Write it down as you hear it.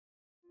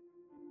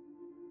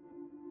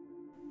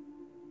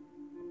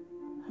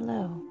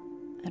Hello,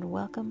 and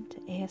welcome to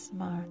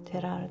ASMR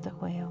Tirar de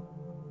Juego.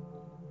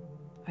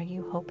 Are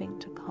you hoping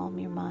to calm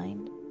your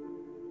mind,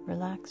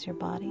 relax your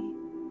body,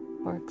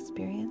 or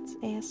experience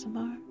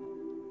ASMR?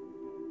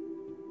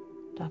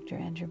 Dr.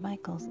 Andrew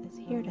Michaels is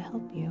here to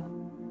help you.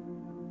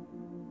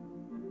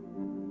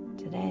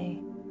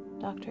 Today,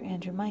 Dr.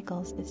 Andrew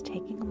Michaels is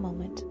taking a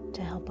moment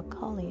to help a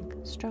colleague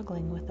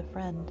struggling with a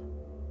friend.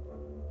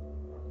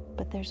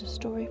 But there's a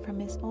story from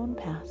his own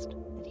past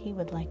that he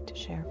would like to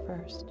share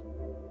first.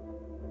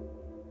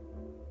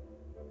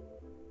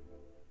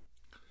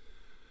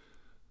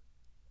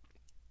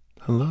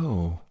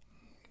 Hello,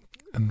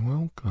 and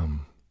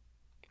welcome.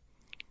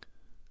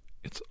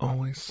 It's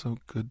always so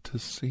good to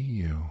see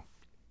you.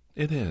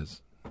 It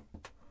is.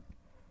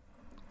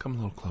 Come a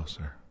little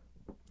closer.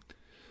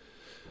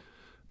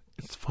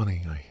 It's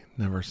funny, I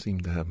never seem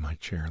to have my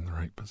chair in the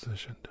right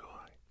position, do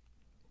I?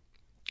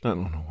 I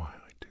don't know why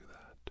I do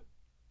that.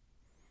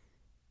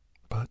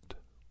 But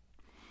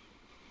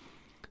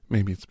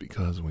maybe it's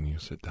because when you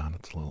sit down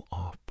it's a little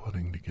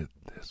off-putting to get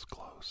this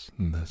close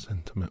and this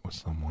intimate with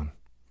someone.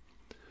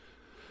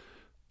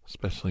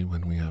 Especially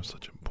when we have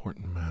such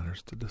important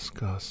matters to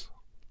discuss.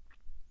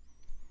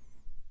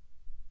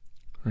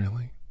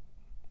 Really?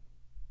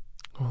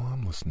 Well,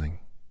 I'm listening.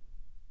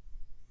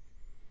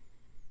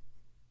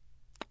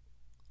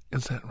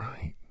 Is that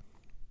right?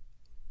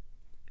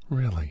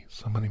 Really?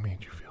 Somebody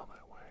made you feel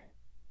that way?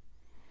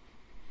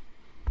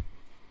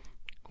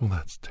 Well,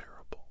 that's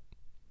terrible.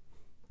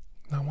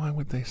 Now, why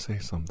would they say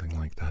something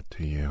like that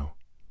to you?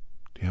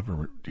 Do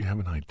you have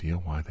an idea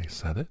why they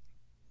said it?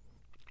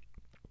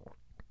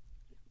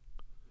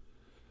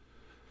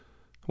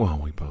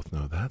 Well, we both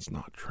know that's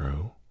not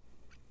true.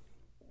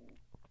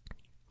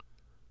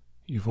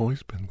 You've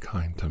always been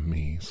kind to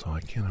me, so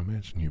I can't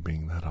imagine you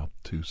being that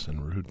obtuse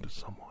and rude to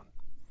someone.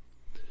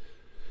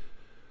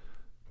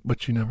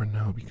 But you never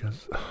know,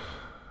 because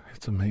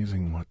it's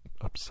amazing what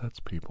upsets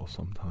people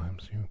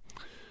sometimes. You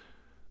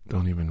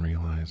don't even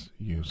realize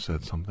you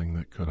said something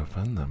that could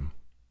offend them.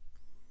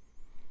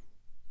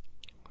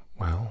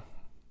 Well,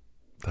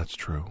 that's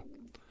true.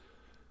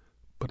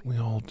 But we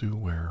all do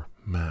wear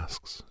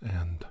masks,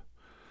 and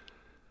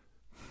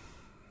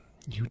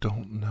you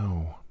don't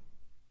know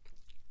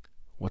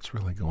what's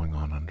really going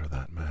on under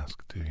that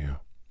mask, do you?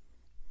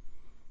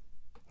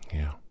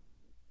 Yeah.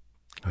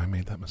 I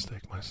made that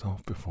mistake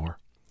myself before.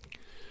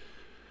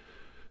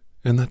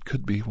 And that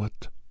could be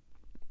what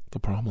the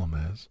problem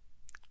is.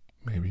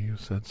 Maybe you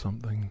said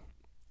something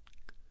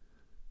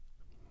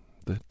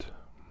that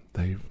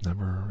they've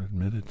never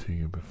admitted to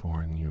you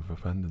before and you've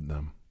offended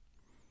them.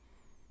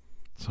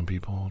 Some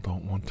people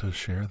don't want to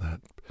share that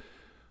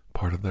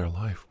part of their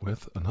life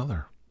with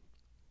another.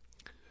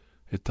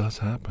 It does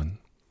happen.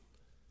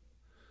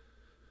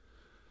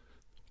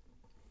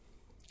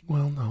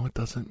 Well, no, it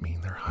doesn't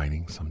mean they're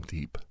hiding some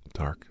deep,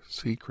 dark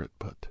secret,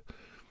 but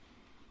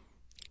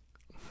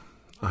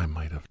I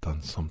might have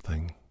done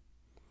something,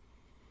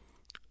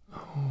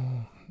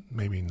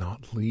 maybe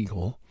not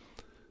legal,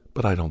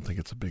 but I don't think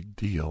it's a big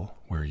deal,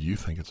 where you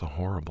think it's a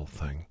horrible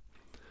thing.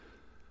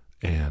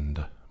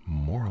 And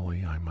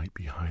morally, I might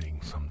be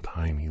hiding some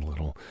tiny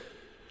little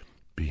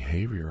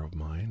behavior of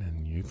mine,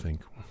 and you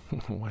think,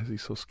 why is he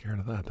so scared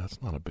of that?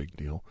 That's not a big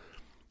deal.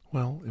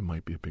 Well, it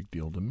might be a big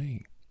deal to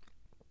me.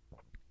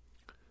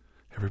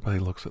 Everybody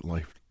looks at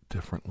life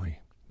differently,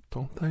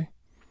 don't they?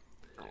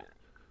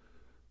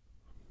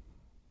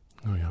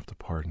 Oh, you have to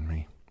pardon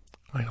me.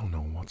 I don't know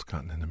what's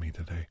gotten into me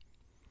today.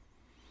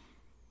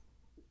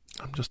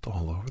 I'm just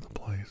all over the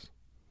place.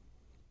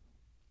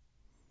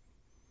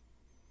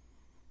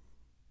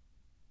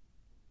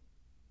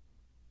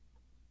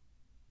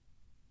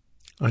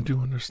 I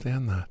do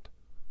understand that.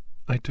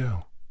 I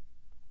do.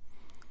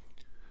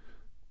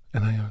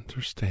 And I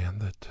understand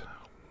that,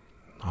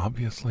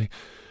 obviously,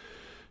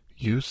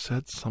 you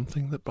said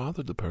something that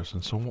bothered the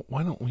person. So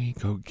why don't we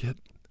go get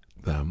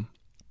them,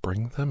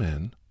 bring them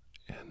in,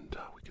 and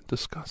we can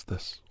discuss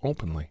this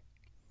openly.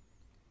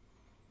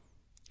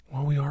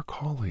 Well, we are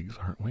colleagues,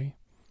 aren't we?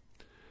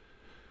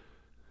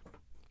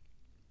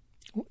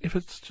 If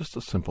it's just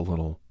a simple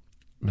little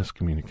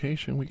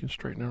miscommunication, we can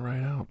straighten it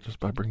right out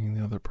just by bringing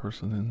the other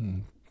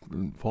person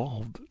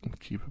involved and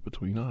keep it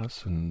between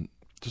us and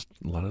just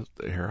let us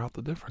air out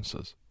the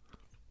differences.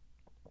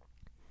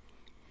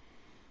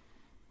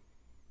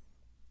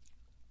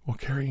 Well,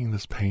 carrying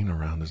this pain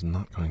around is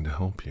not going to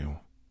help you.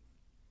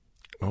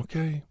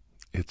 Okay,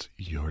 it's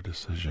your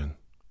decision.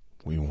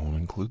 We won't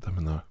include them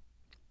in the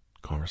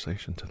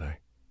conversation today.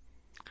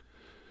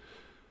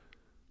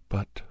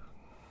 But,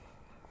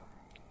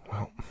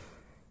 well,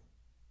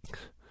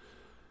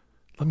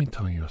 let me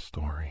tell you a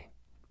story.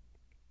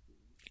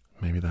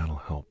 Maybe that'll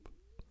help.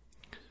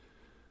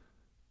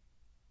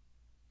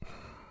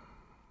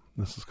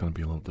 This is going to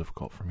be a little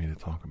difficult for me to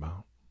talk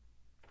about.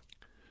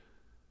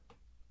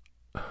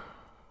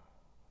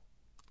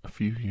 A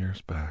few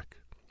years back,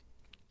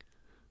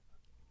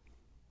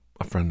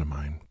 a friend of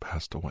mine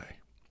passed away.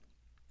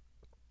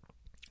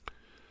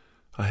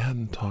 I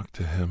hadn't talked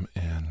to him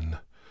in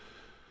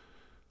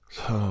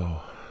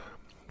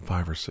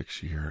 5 or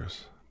 6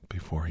 years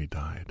before he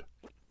died.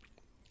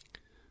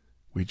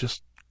 We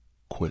just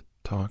quit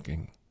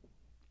talking.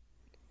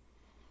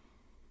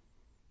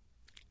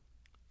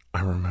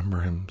 I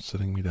remember him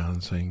sitting me down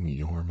and saying,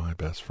 "You're my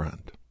best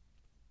friend."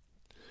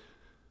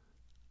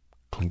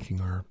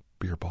 Clinking our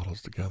beer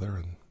bottles together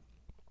and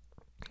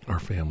our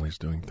families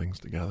doing things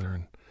together.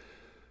 And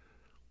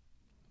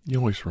you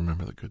always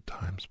remember the good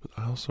times, but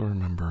I also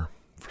remember,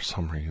 for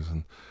some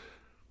reason,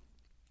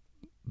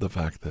 the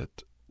fact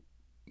that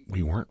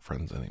we weren't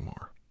friends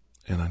anymore.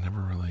 And I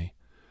never really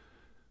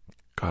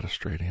got a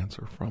straight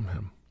answer from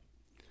him.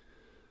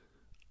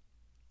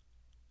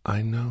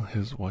 I know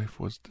his wife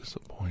was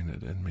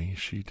disappointed in me.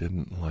 She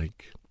didn't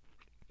like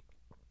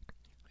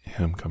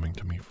him coming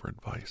to me for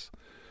advice.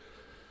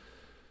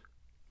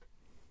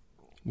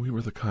 We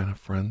were the kind of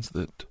friends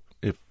that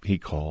if he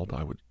called,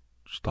 I would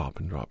stop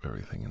and drop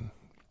everything and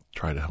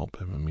try to help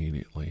him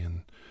immediately,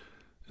 and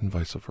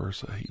vice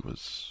versa. He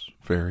was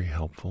very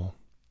helpful.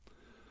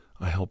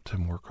 I helped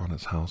him work on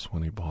his house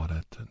when he bought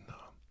it, and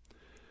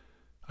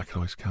I could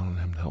always count on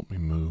him to help me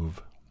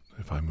move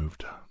if I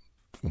moved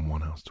from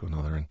one house to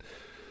another.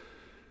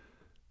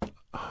 And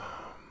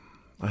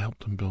I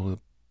helped him build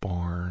a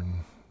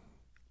barn,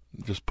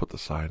 just put the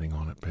siding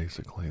on it,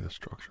 basically. The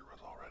structure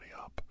was already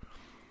up.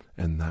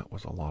 And that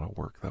was a lot of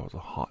work. That was a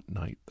hot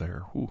night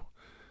there. Whew.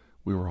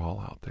 We were all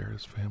out there,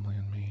 his family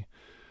and me.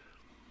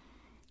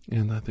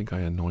 And I think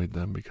I annoyed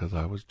them because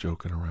I was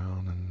joking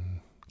around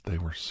and they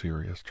were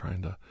serious,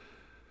 trying to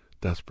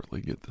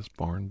desperately get this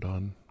barn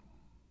done.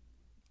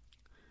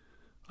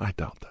 I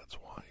doubt that's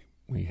why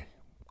we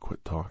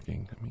quit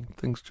talking. I mean,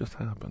 things just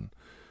happen.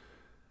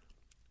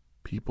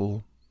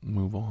 People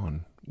move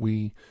on.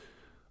 We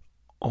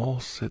all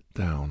sit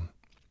down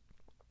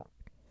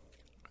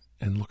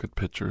and look at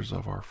pictures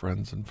of our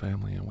friends and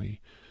family, and we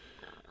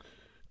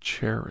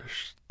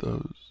cherish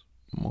those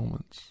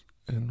moments,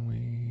 and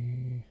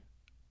we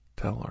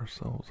tell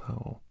ourselves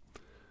how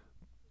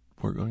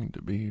we're going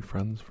to be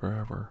friends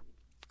forever.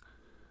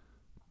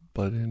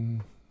 But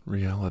in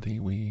reality,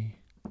 we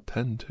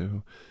tend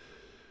to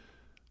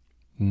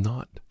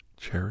not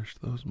cherish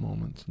those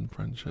moments and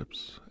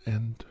friendships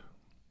and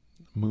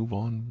move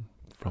on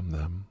from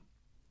them.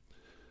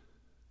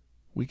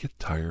 We get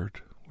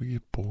tired. We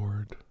get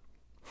bored.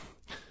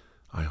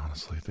 I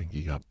honestly think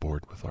he got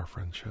bored with our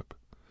friendship.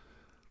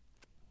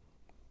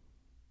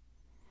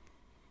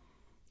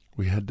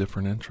 We had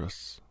different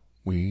interests.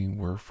 We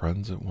were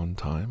friends at one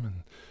time,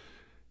 and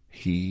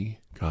he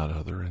got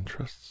other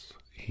interests.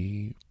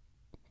 He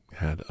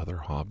had other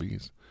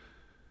hobbies.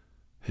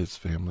 His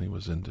family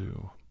was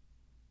into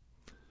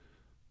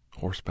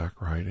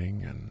horseback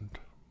riding and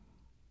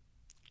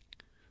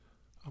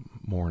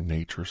more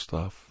nature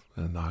stuff,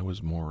 and I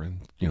was more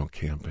in,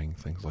 camping,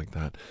 things like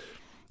that.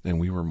 And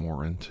we were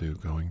more into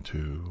going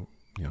to,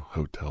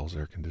 hotels,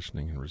 air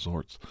conditioning, and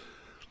resorts.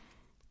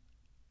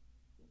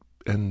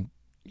 And,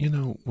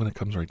 when it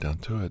comes right down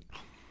to it,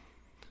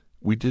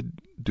 we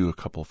did do a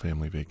couple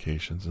family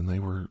vacations, and they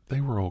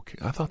were okay.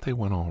 I thought they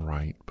went all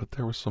right, but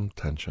there was some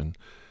tension,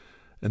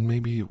 and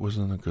maybe it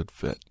wasn't a good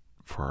fit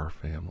for our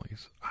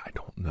families. I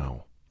don't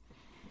know.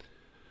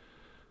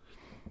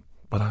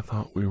 But I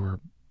thought we were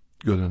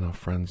good enough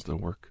friends to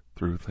work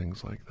through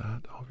things like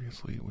that.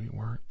 Obviously, we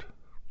weren't.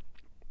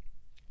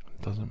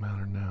 It doesn't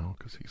matter now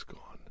because he's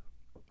gone.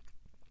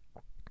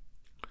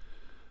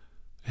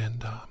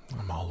 And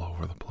I'm all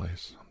over the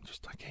place.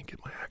 I can't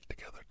get my act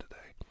together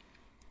today.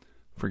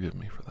 Forgive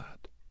me for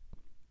that.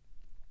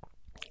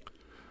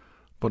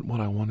 But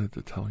what I wanted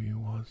to tell you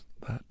was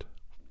that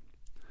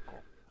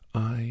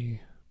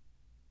I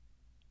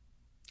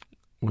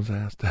was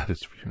asked at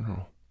his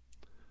funeral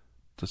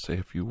to say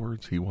a few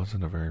words. He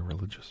wasn't a very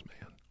religious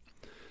man.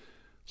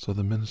 So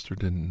the minister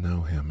didn't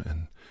know him,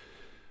 and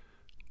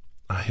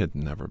I had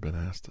never been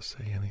asked to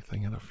say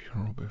anything at a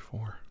funeral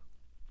before.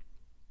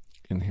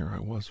 And here I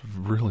was,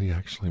 really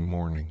actually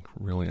mourning,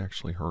 really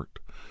actually hurt.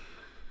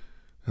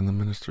 And the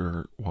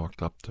minister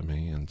walked up to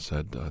me and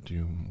said, would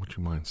you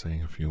mind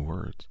saying a few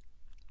words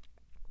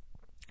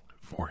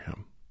for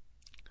him?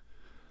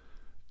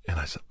 And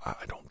I said,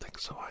 I don't think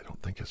so. I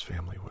don't think his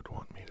family would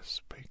want me to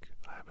speak.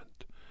 I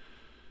haven't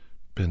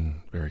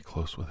been very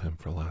close with him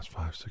for the last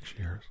 5-6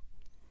 years.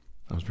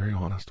 I was very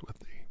honest with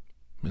the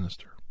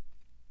minister.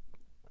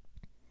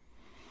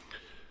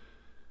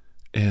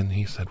 And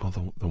he said,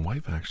 well, the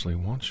wife actually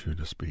wants you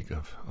to speak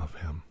of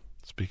him,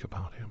 speak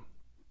about him,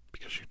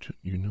 because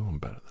you knew him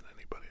better than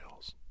anybody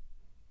else.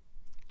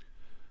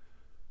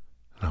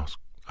 And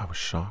I was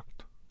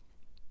shocked.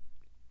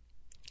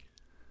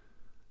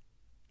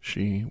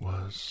 She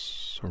was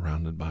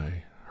surrounded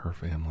by her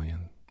family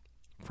and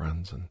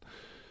friends, and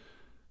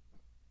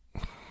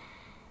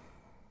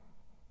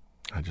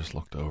I just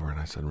looked over and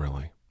I said,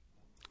 really?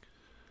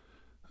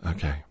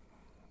 Okay.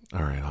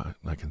 All right,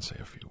 I can say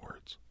a few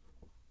words.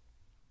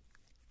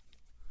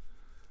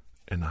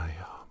 And I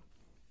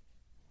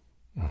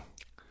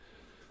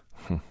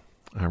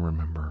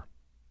remember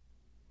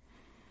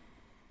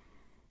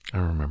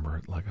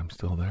it like I'm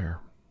still there.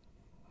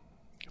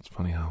 It's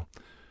funny how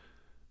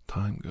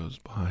time goes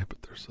by,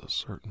 but there's a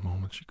certain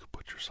moments you could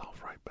put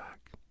yourself right back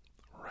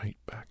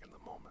in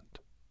the moment.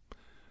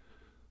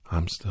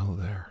 I'm still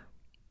there,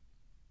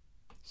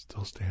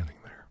 still standing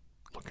there,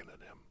 looking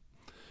at him,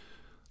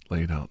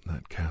 laid out in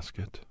that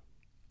casket,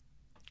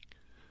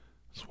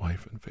 his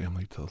wife and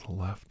family to the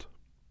left,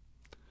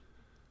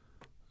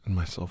 and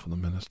myself and the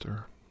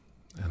minister,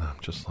 and I'm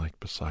just like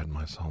beside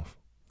myself.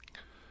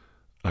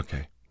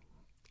 Okay,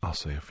 I'll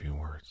say a few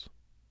words.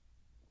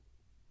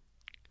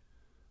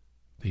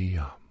 The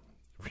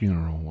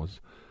funeral was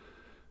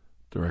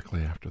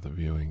directly after the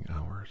viewing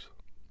hours,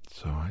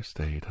 so I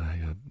stayed. I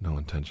had no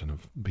intention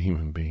of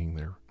even being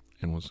there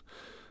and was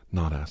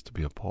not asked to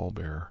be a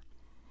pallbearer.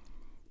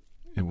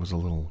 It was a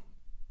little,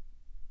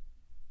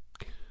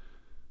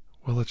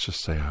 well, let's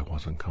just say I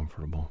wasn't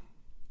comfortable.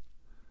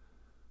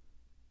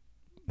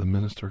 The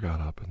minister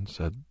got up and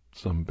said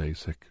some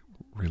basic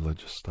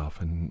religious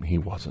stuff, and he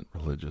wasn't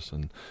religious,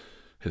 and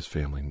his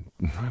family,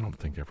 I don't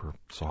think, ever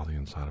saw the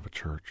inside of a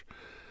church.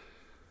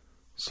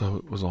 So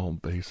it was all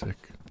basic.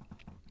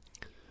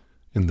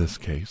 In this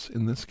case,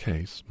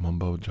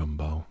 mumbo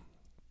jumbo,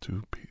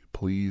 to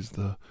please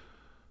the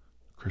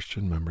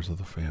Christian members of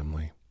the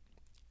family.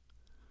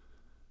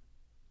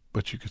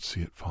 But you could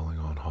see it falling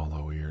on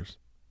hollow ears.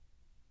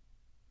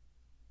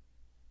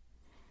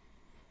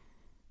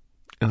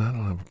 And I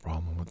don't have a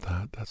problem with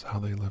that. That's how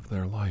they live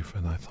their life,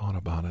 and I thought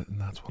about it,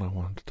 and that's what I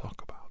wanted to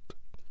talk about.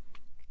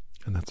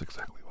 And that's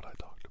exactly what I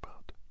talked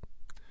about.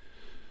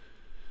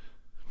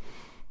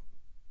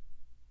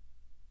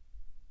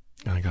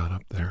 I got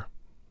up there,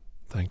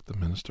 thanked the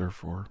minister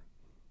for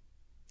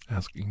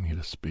asking me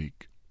to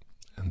speak,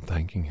 and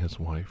thanking his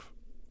wife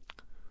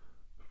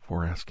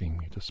for asking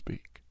me to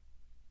speak.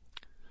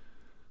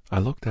 I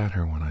looked at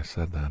her when I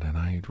said that, and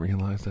I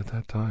realized at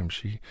that time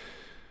she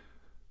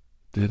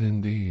did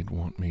indeed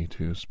want me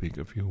to speak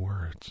a few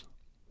words.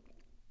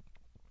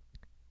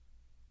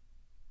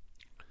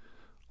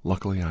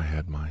 Luckily, I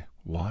had my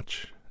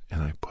watch,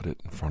 and I put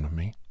it in front of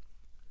me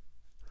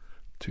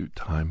to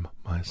time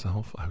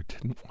myself. I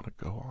didn't want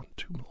to go on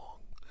too long,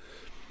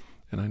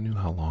 and I knew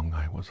how long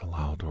I was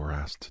allowed or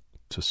asked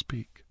to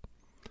speak.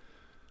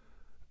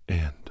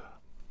 And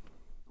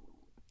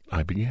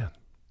I began.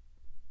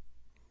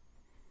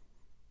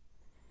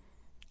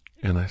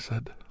 And I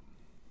said,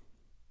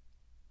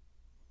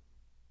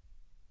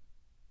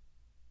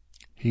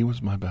 he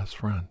was my best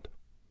friend.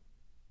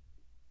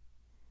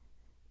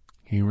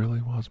 He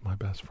really was my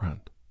best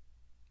friend.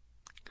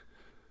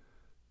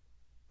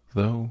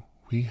 Though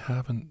we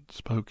haven't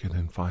spoken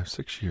in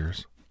 5-6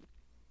 years,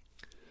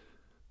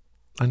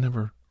 I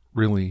never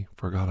really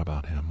forgot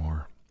about him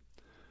or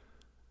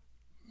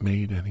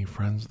made any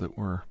friends that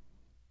were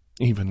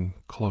even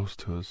close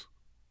to as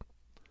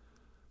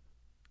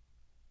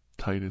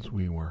tight as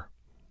we were.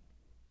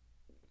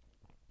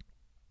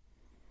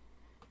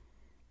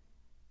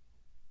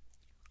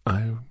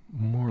 I'm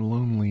more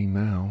lonely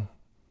now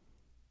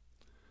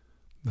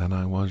than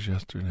I was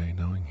yesterday,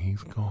 knowing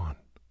he's gone.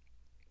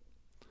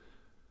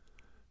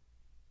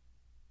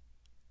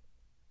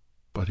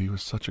 But he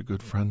was such a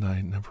good friend,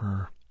 I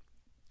never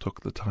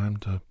took the time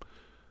to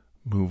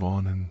move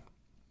on and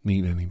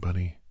meet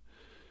anybody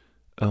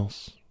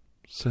else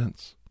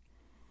since.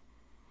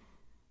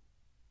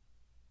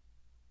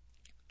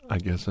 I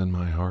guess in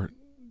my heart,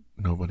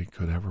 nobody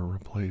could ever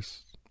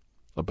replace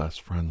a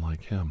best friend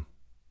like him.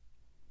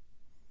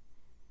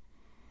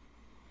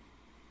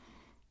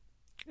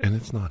 And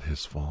it's not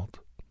his fault.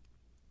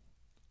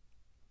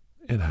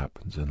 It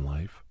happens in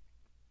life.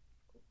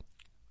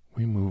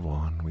 We move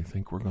on. We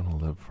think we're going to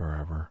live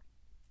forever.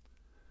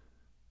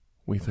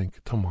 We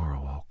think,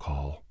 tomorrow I'll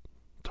call.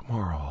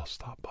 Tomorrow I'll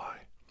stop by.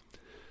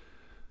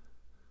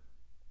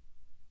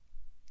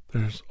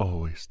 There's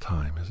always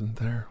time, isn't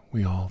there?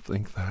 We all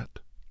think that.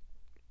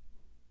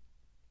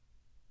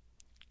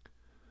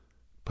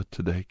 But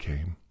today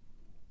came.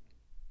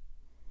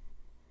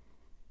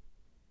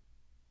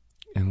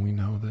 And we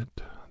know that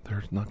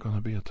there's not going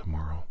to be a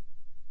tomorrow.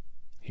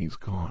 He's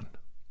gone.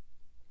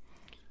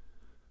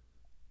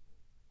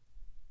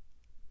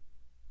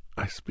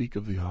 I speak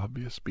of the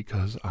obvious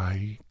because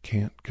I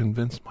can't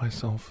convince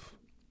myself,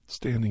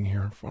 standing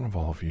here in front of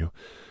all of you,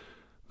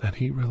 that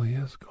he really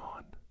is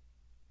gone.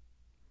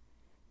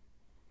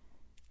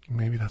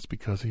 Maybe that's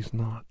because he's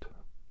not.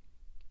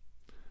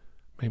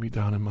 Maybe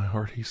down in my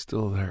heart he's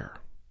still there.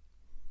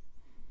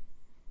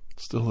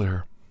 Still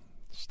there,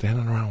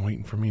 standing around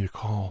waiting for me to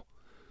call.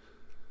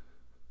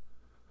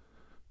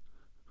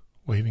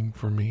 Waiting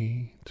for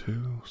me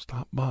to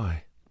stop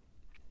by.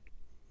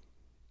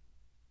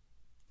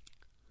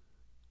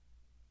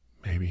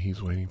 Maybe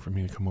he's waiting for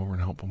me to come over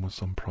and help him with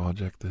some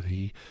project that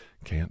he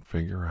can't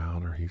figure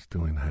out, or he's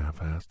doing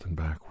half-assed and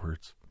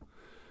backwards.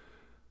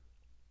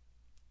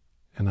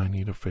 And I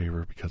need a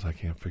favor because I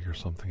can't figure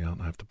something out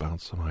and I have to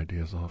bounce some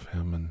ideas off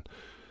him. And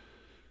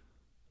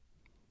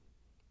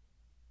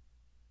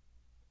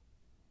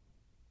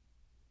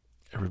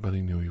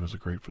everybody knew he was a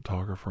great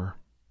photographer.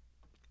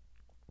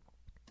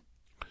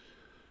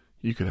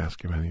 You could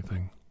ask him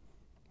anything.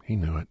 He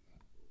knew it.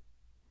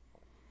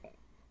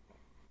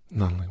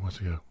 Not only was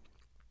he a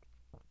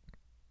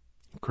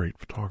great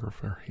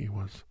photographer, he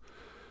was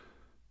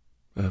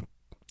a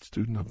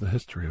student of the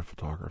history of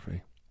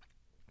photography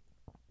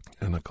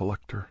and a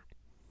collector.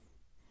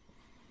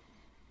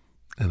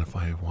 And if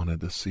I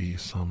wanted to see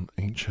some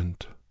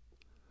ancient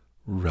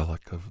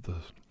relic of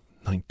the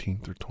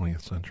 19th or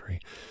 20th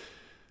century,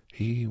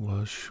 he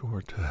was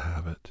sure to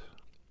have it.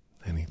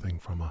 Anything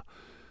from a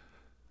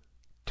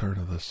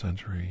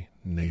turn-of-the-century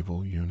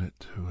naval unit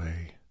to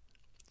a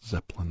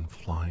Zeppelin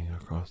flying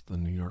across the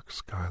New York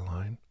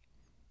skyline.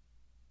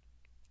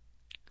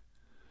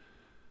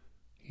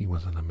 He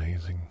was an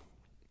amazing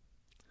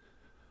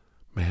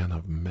man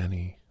of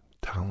many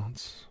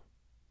talents,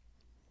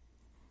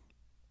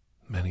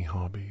 many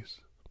hobbies,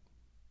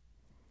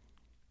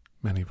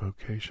 many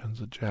vocations,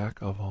 a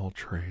jack of all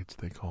trades,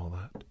 they call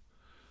that.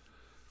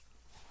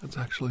 That's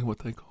actually what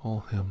they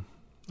call him,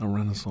 a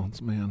Renaissance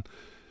man.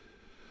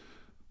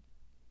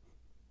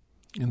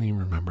 And he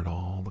remembered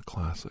all the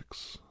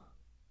classics,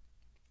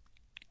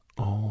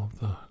 all of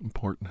the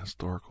important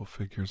historical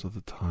figures of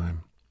the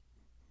time.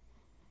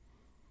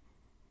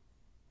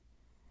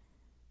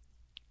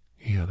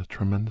 He had a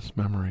tremendous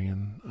memory,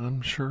 and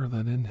I'm sure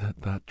that in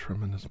that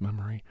tremendous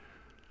memory,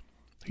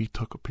 he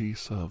took a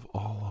piece of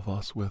all of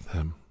us with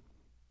him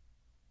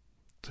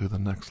to the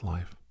next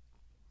life.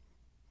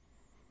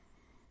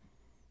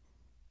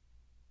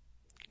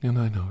 And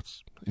I know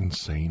it's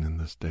insane in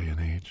this day and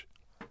age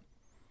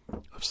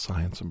of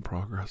science and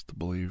progress to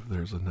believe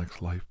there's a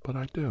next life, but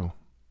I do.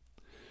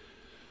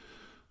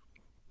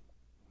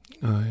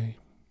 I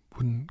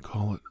wouldn't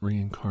call it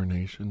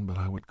reincarnation, but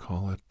I would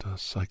call it a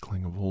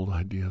cycling of old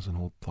ideas and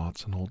old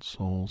thoughts and old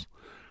souls.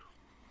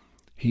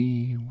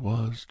 He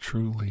was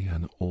truly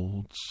an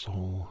old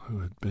soul who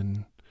had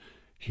been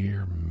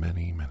here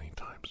many, many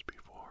times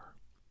before.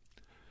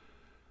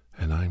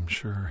 And I'm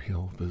sure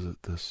he'll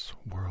visit this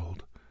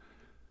world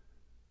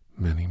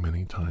many,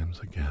 many times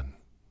again.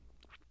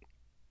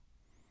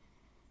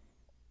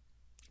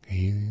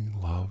 He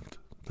loved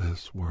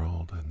this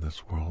world, and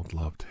this world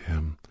loved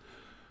him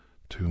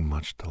too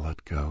much to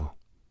let go.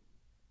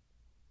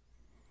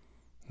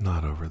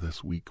 Not over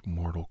this weak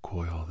mortal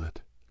coil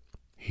that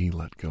he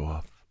let go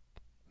of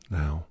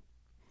now.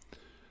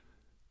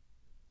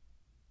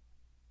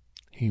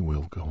 He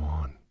will go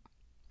on.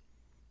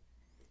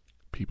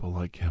 People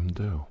like him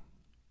do.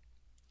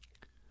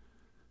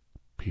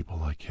 People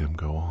like him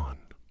go on.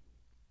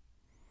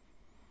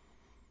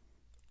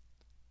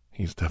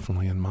 He's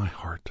definitely in my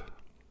heart.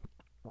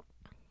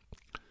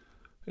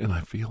 And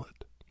I feel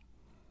it.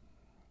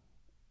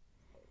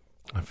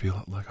 I feel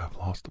it like I've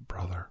lost a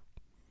brother,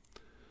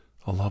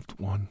 a loved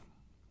one.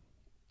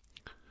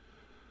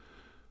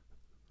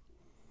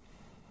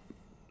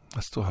 I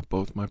still have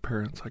both my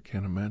parents. I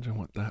can't imagine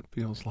what that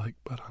feels like,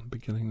 but I'm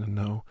beginning to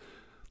know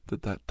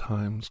that that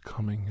time's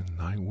coming, and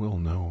I will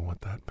know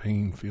what that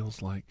pain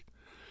feels like.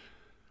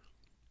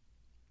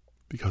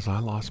 Because I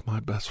lost my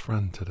best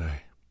friend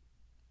today.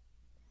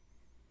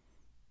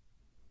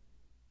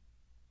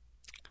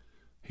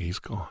 He's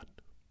gone.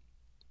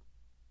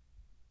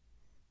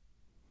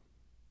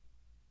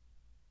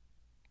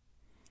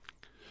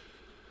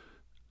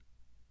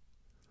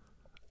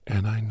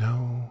 And I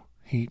know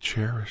he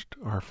cherished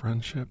our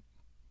friendship.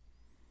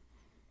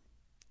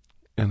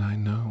 And I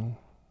know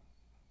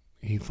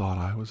he thought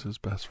I was his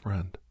best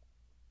friend.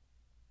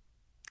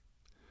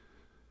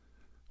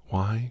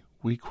 Why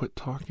we quit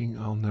talking,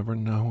 I'll never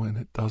know, and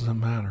it doesn't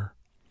matter.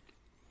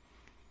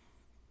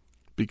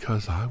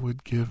 Because I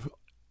would give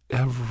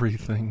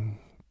everything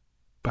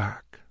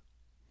back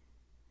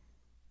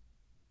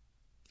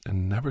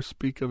and never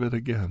speak of it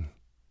again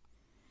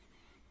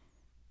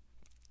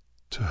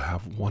to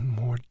have one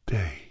more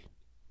day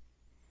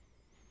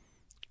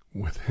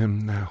with him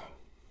now.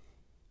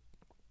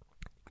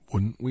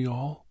 Wouldn't we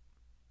all?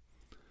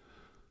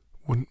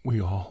 Wouldn't we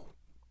all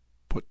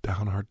put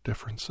down our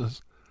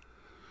differences,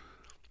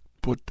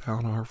 put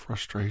down our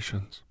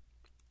frustrations,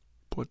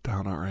 put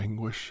down our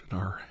anguish and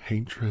our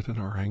hatred and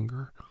our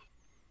anger,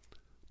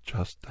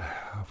 just to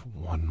have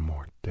one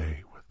more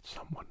day with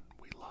someone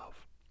we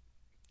love?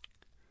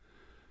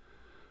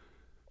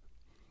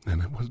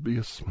 And it would be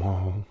a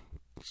small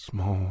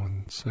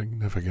and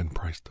significant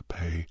price to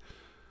pay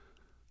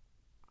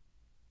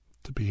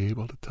to be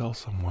able to tell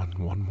someone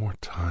one more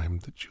time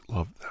that you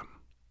love them,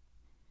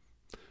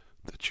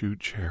 that you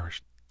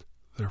cherished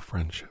their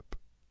friendship,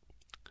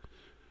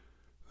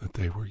 that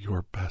they were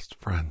your best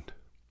friend,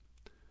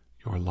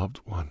 your loved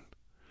one,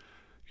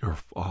 your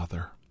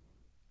father,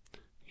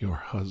 your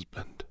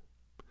husband,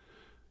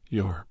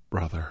 your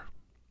brother,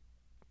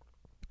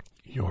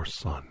 your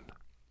son.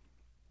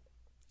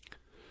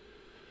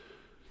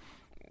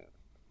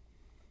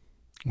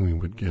 We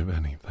would give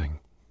anything,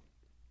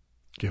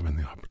 given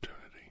the opportunity.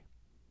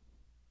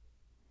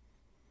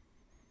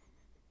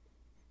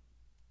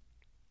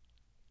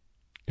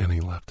 And he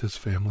left his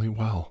family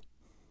well.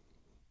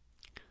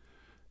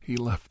 He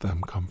left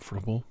them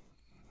comfortable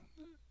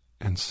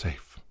and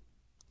safe.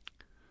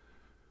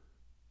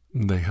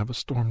 They have a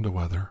storm to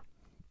weather,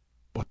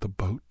 but the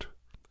boat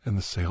and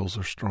the sails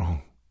are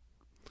strong.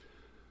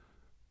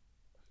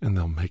 and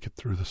they'll make it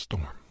through the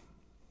storm.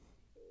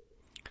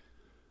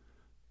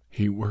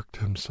 He worked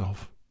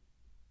himself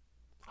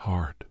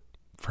hard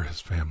for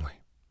his family,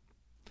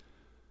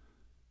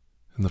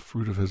 and the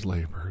fruit of his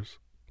labors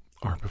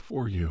are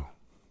before you.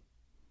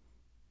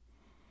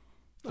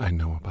 I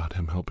know about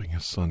him helping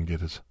his son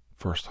get his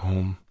first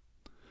home,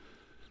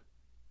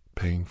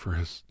 paying for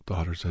his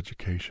daughter's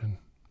education,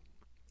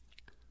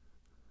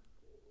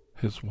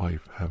 his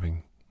wife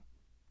having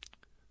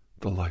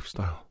the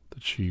lifestyle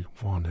that she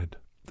wanted,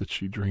 that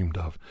she dreamed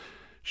of.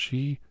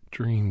 She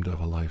dreamed of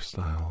a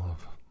lifestyle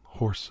of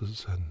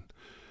horses and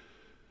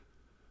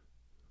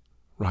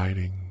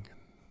riding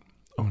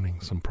and owning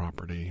some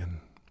property and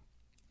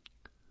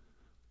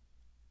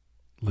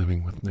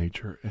living with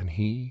nature, and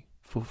he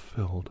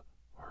fulfilled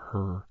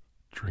her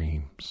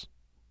dreams.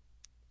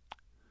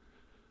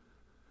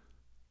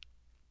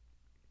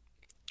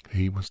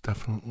 He was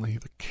definitely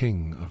the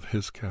king of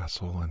his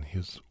castle, and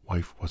his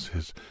wife was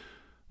his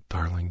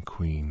darling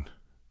queen,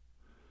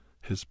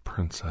 his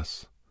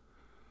princess,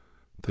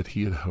 that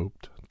he had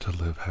hoped to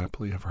live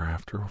happily ever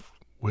after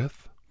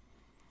with,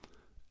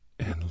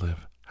 and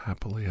live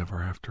happily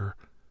ever after,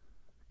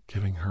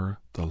 giving her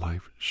the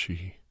life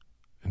she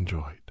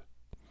enjoyed.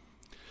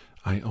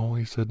 I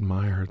always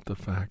admired the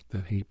fact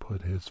that he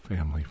put his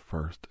family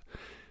first.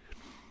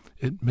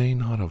 It may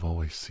not have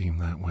always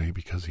seemed that way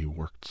because he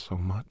worked so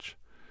much.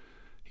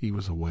 He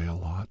was away a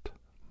lot.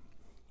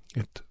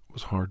 It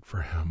was hard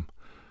for him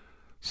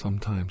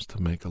sometimes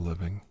to make a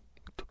living,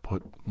 to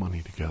put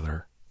money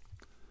together.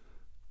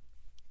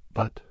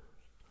 But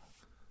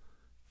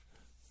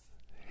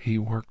he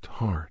worked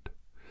hard.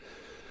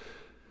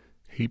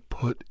 He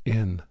put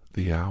in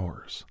the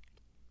hours.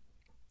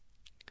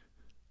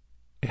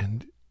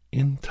 And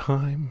in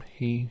time,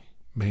 he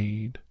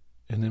made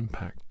an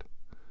impact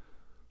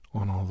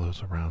on all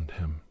those around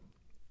him.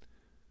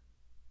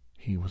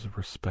 He was a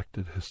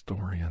respected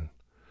historian,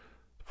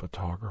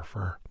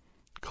 photographer,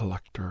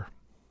 collector,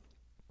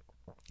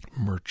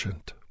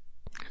 merchant,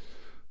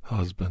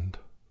 husband,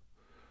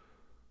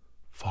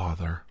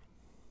 father,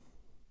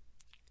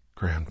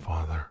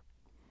 grandfather,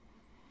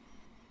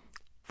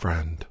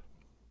 friend.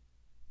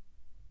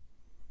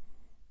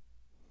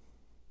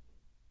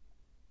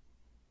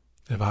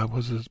 If I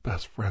was his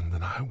best friend,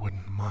 then I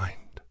wouldn't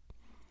mind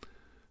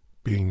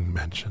being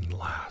mentioned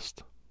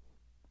last,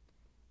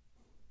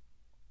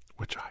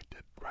 which I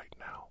did right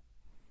now,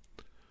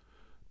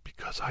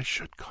 because I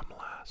should come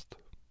last.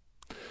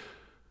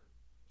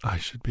 I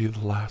should be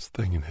the last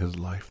thing in his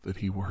life that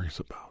he worries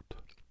about,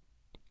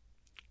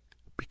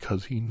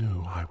 because he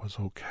knew I was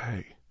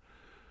okay,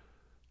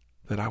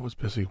 that I was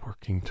busy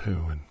working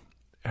too, and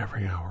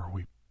every hour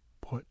we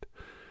put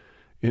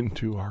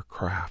into our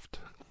craft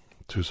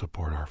to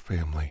support our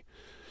family,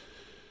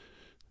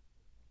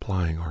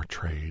 plying our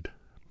trade,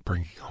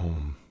 bringing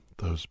home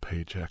those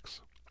paychecks,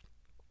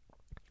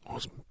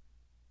 was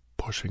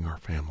pushing our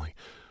family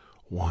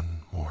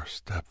one more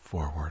step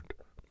forward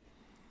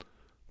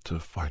to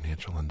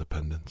financial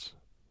independence.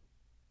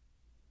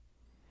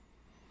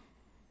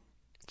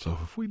 So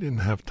if we didn't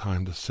have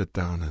time to sit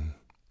down and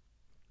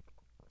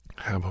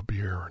have a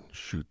beer and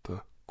shoot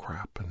the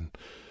crap and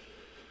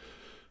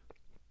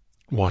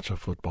watch a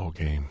football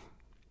game,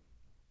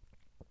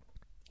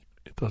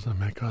 it doesn't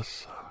make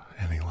us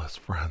any less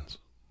friends.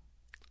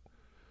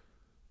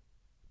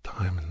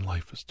 Time in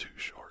life is too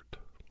short.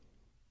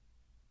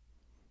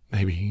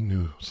 Maybe he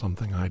knew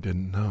something I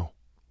didn't know.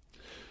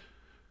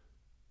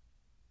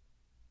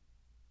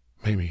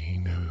 Maybe he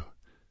knew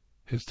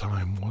his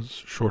time was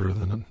shorter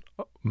than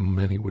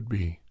many would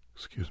be.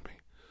 Excuse me.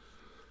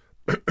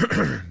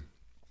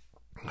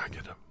 I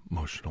get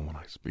emotional when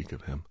I speak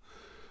of him.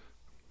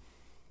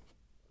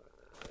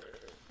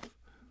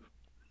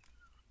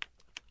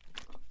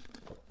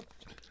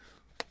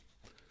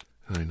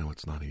 And I know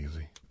it's not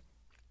easy.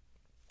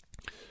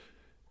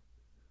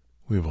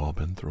 We've all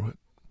been through it,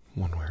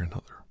 one way or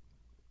another.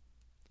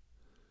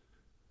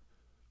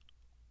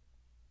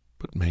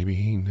 But maybe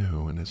he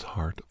knew in his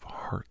heart of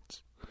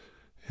hearts,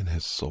 in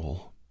his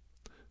soul,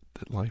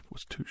 that life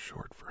was too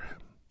short for him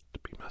to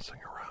be messing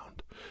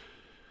around.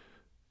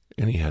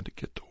 And he had to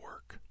get to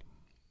work.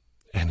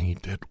 And he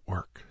did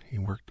work. He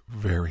worked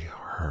very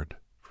hard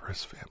for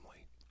his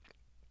family.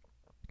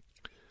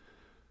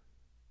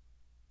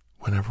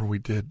 Whenever we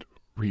did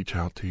reach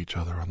out to each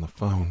other on the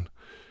phone,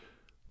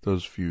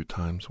 those few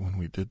times when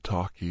we did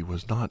talk, he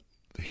was not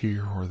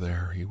here or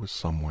there. He was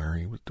somewhere.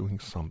 He was doing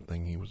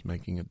something. He was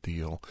making a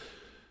deal.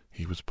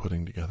 He was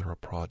putting together a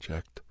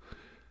project,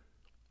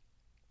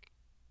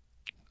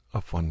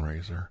 a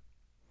fundraiser,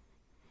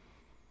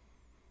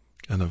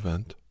 an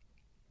event,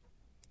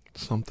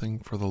 something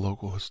for the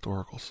local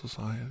historical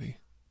society,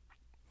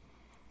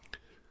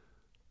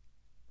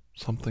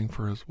 something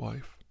for his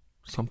wife,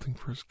 something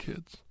for his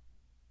kids,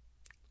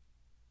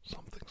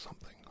 something,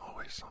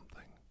 always something.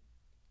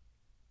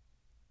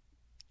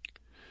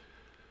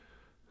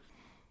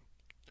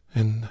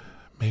 And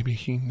maybe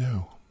he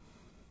knew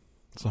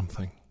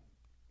something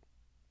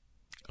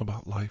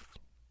about life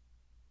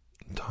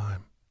and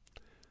time.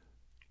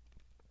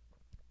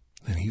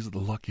 And he he's the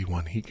lucky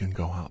one. He can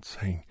go out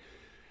saying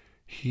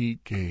he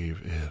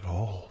gave it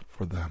all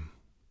for them.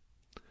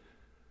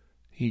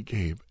 He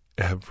gave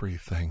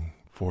everything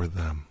for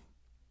them.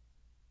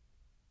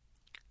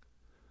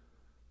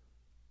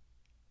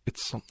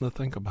 It's something to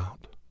think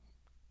about.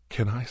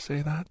 Can I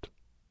say that?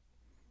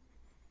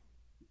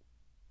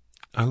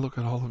 I look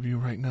at all of you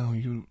right now.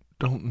 You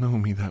don't know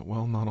me that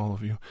well. Not all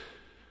of you.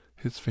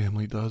 His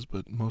family does,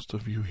 but most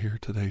of you here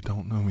today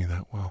don't know me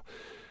that well.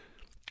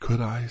 Could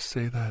I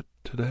say that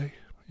today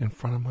in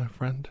front of my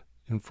friend,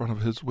 in front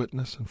of his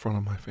witness, in front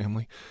of my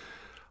family?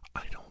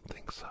 I don't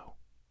think so.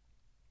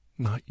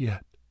 Not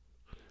yet.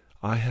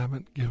 I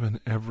haven't given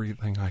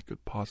everything I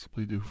could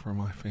possibly do for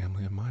my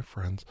family and my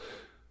friends,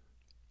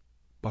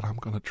 but I'm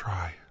going to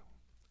try,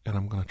 and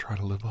I'm going to try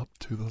to live up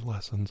to the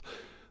lessons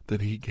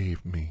that he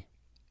gave me.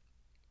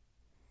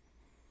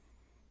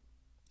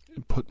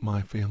 And put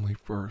my family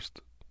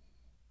first.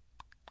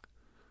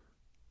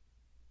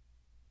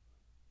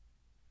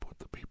 Put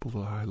the people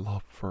that I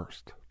love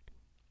first.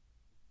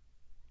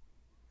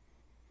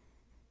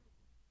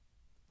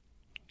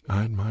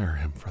 I admire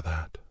him for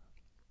that.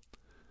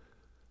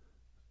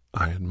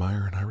 I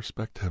admire and I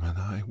respect him, and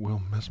I will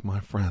miss my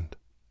friend.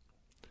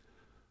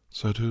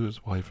 So to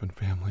his wife and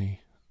family,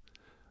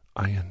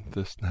 I end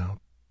this now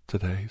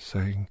today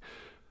saying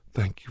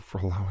thank you for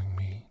allowing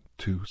me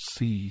to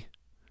see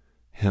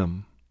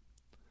him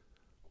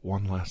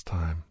one last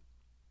time,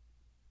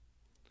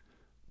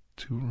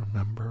 to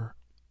remember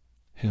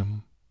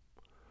him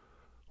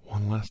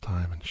one last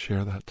time and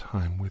share that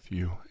time with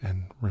you,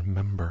 and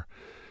remember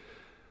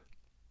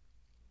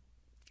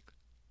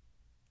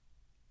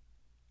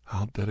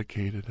how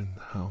dedicated and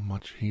how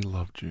much he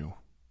loved you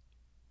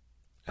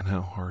and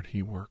how hard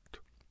he worked.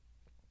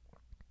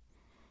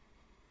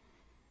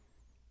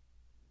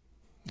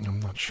 I'm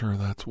not sure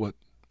that's what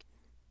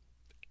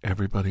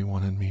everybody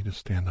wanted me to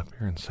stand up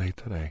here and say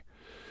today.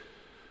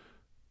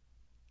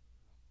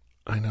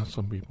 I know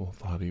some people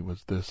thought he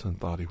was this and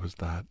thought he was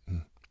that,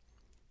 and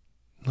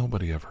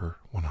nobody ever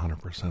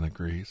 100%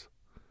 agrees.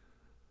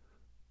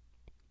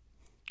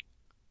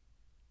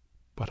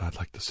 But I'd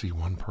like to see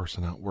one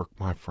person outwork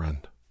my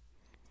friend.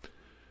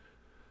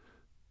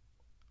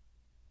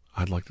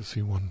 I'd like to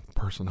see one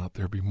person out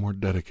there be more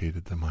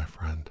dedicated than my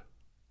friend.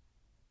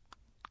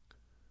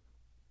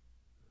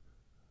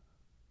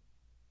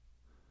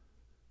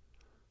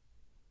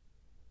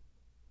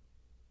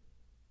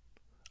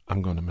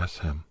 I'm going to miss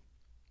him.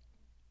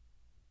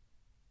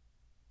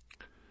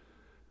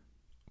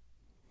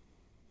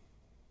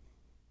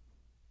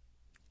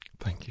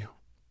 Thank you.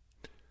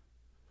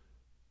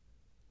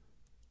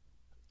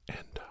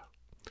 And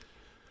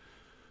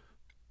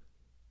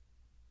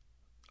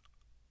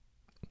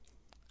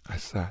I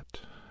sat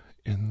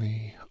in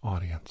the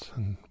audience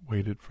and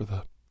waited for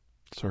the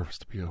service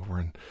to be over,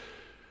 and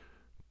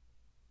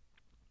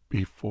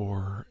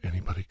before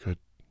anybody could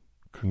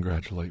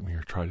congratulate me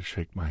or try to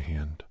shake my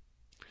hand,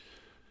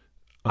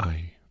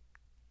 I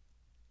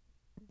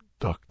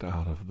ducked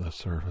out of the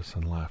service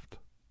and left.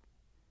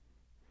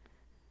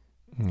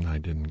 And I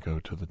didn't go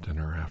to the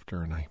dinner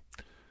after, and I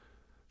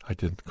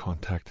didn't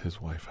contact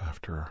his wife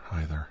after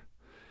either.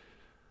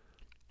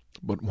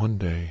 But one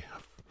day,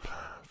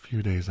 a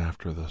few days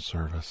after the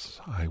service,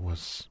 I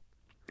was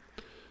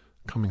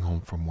coming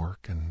home from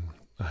work, and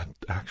I had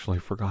actually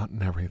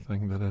forgotten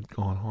everything that had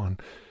gone on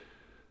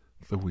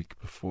the week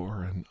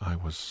before, and I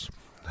was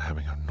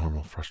having a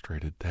normal,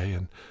 frustrated day,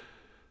 and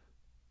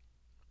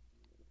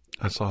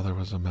I saw there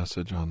was a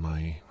message on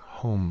my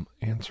home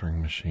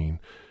answering machine.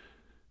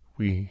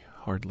 We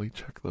hardly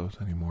check those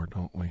anymore,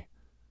 don't we?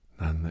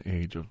 Not in the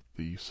age of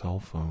the cell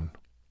phone.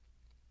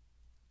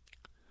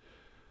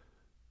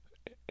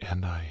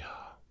 And I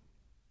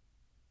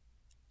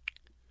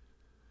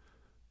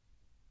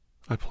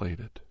played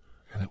it,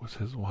 and it was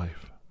his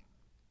wife.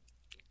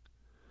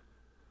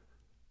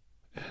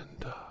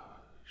 And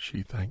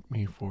she thanked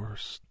me for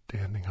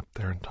standing up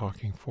there and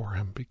talking for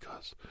him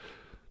because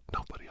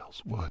nobody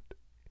else would.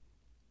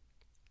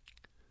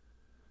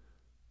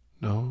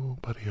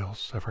 Nobody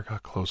else ever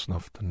got close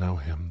enough to know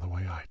him the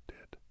way I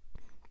did.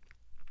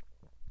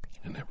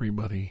 And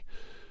everybody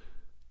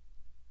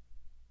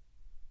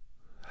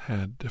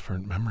had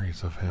different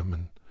memories of him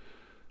and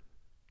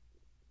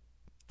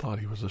thought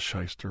he was a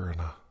shyster and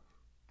a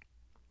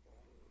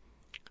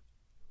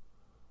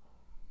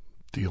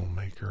deal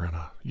maker and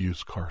a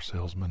used car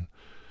salesman.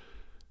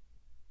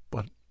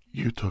 But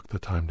you took the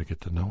time to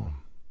get to know him.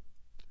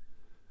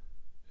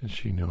 And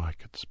she knew I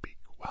could speak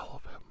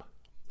well of him.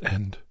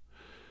 And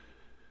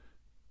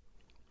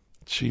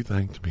she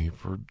thanked me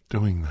for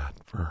doing that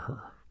for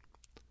her.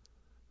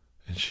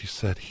 And she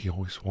said he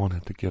always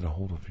wanted to get a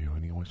hold of you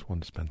and he always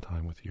wanted to spend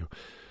time with you.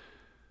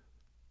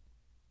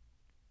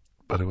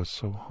 But it was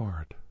so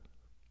hard.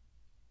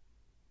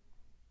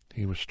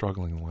 He was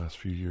struggling the last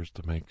few years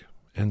to make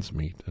ends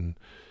meet, and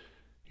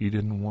he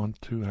didn't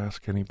want to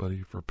ask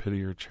anybody for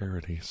pity or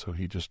charity, so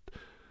he just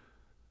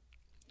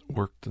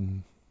worked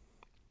in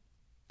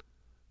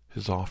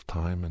his off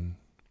time and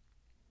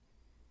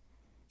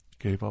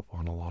gave up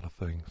on a lot of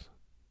things.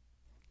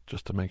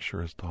 just to make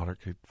sure his daughter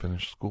could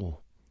finish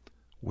school,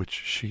 which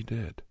she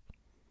did.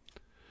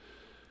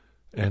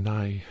 And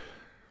I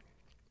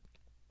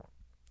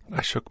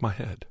shook my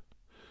head.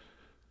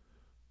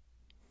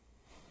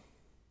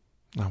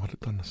 I would have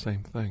done the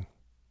same thing.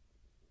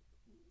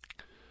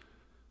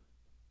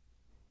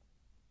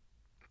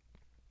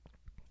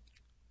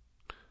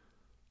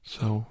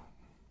 So,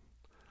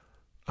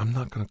 I'm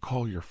not going to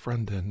call your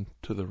friend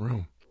into the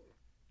room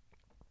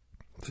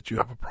that you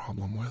have a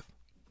problem with.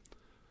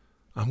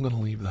 I'm going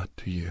to leave that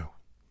to you.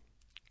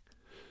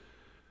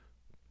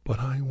 But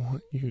I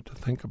want you to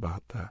think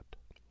about that.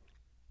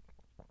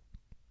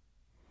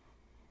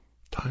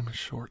 Time is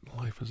short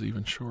and life is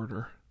even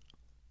shorter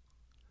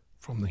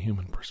from the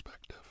human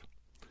perspective.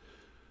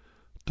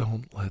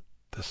 Don't let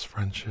this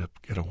friendship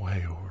get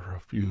away over a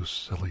few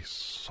silly,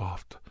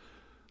 softly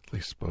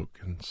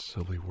spoken,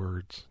 silly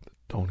words that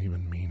don't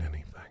even mean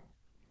anything.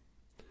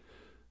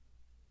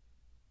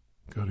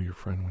 Go to your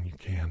friend when you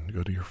can.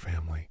 Go to your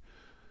family.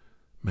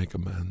 Make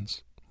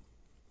amends.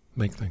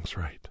 Make things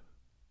right.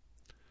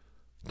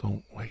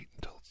 Don't wait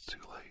until it's too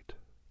late.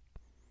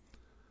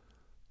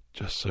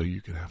 Just so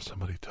you can have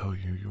somebody tell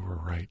you you were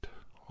right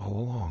all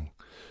along.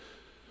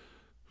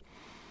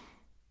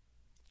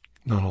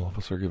 Not all of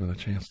us are given a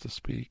chance to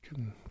speak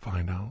and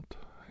find out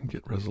and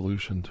get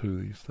resolution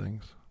to these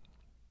things.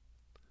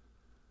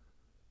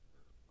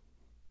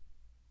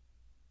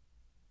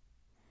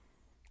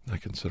 I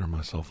consider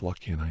myself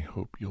lucky, and I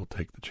hope you'll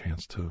take the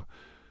chance to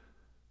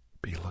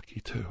be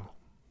lucky too.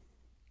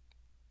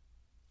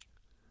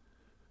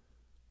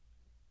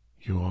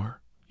 You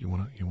are? You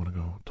wanna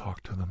go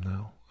talk to them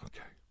now?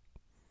 Okay.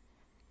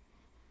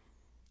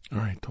 All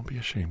right, don't be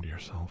ashamed of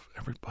yourself.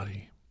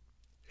 Everybody,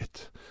 I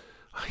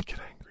get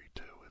angry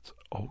too. It's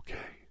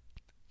okay.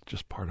 It's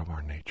just part of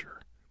our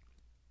nature.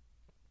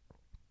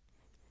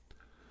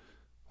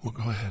 We'll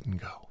go ahead and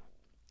go.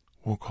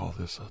 We'll call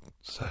this a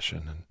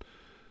session, and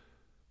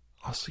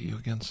I'll see you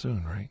again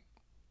soon, right?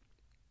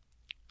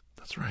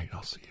 That's right,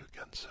 I'll see you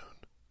again soon.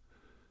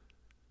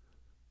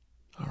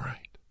 All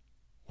right.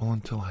 Well,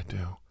 until I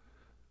do,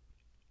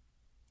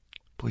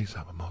 please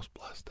have a most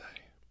blessed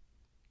day.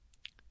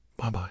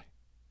 Bye-bye.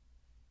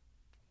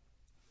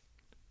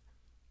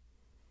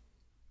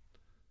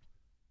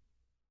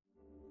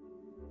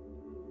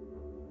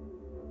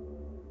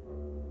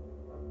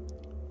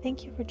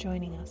 Thank you for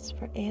joining us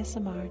for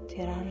ASMR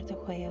Tirar de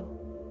Cuello.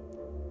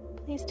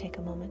 Please take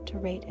a moment to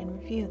rate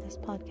and review this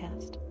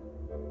podcast.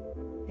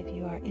 If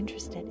you are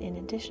interested in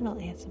additional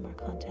ASMR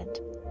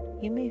content,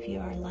 you may view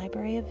our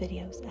library of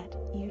videos at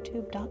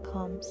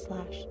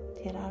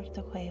youtube.com/Tirar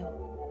de Cuello.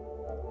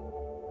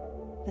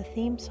 The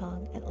theme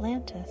song,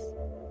 Atlantis,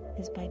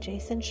 is by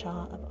Jason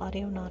Shaw of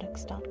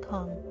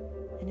Audionautics.com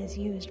and is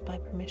used by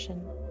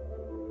permission.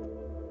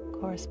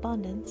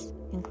 Correspondence,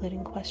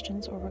 including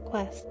questions or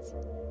requests,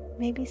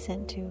 may be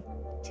sent to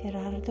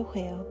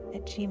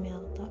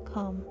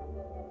tirardejuello@gmail.com.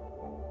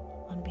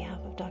 On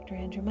behalf of Dr.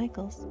 Andrew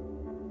Michaels,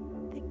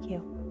 thank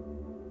you.